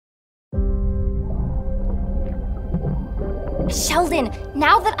Sheldon,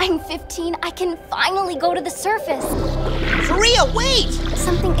 now that I'm 15, I can finally go to the surface. Saria, wait!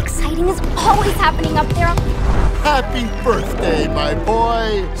 Something exciting is always happening up there. Happy birthday, my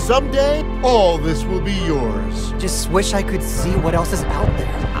boy! Someday, all this will be yours. Just wish I could see what else is out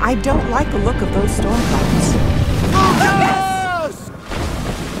there. I don't like the look of those storm clouds. Lucas!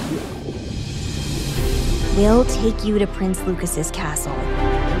 We'll take you to Prince Lucas's castle.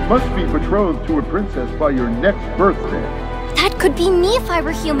 You must be betrothed to a princess by your next birthday. That could be me if I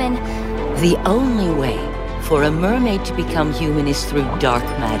were human. The only way for a mermaid to become human is through dark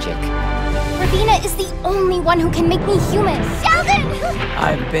magic. Ravina is the only one who can make me human. Sheldon!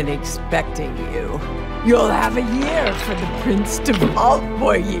 I've been expecting you. You'll have a year for the prince to vault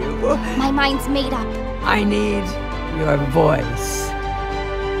for you. My mind's made up. I need your voice.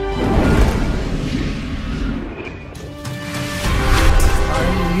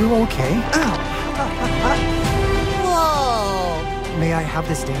 Are you okay? Whoa! May I have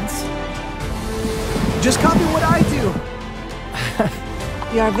this dance? Just copy what I do!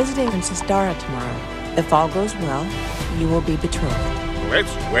 We are visiting Princess Dara tomorrow. If all goes well, you will be betrothed.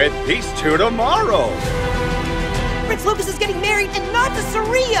 Let's wed these two tomorrow! Prince Lucas is getting married and not to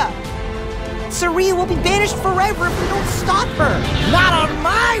Saria! Saria will be banished forever if we don't stop her! Not on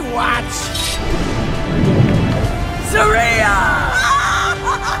my watch! Saria!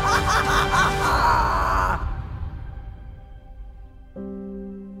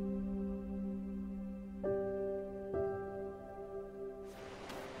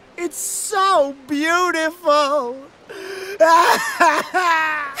 It's so beautiful!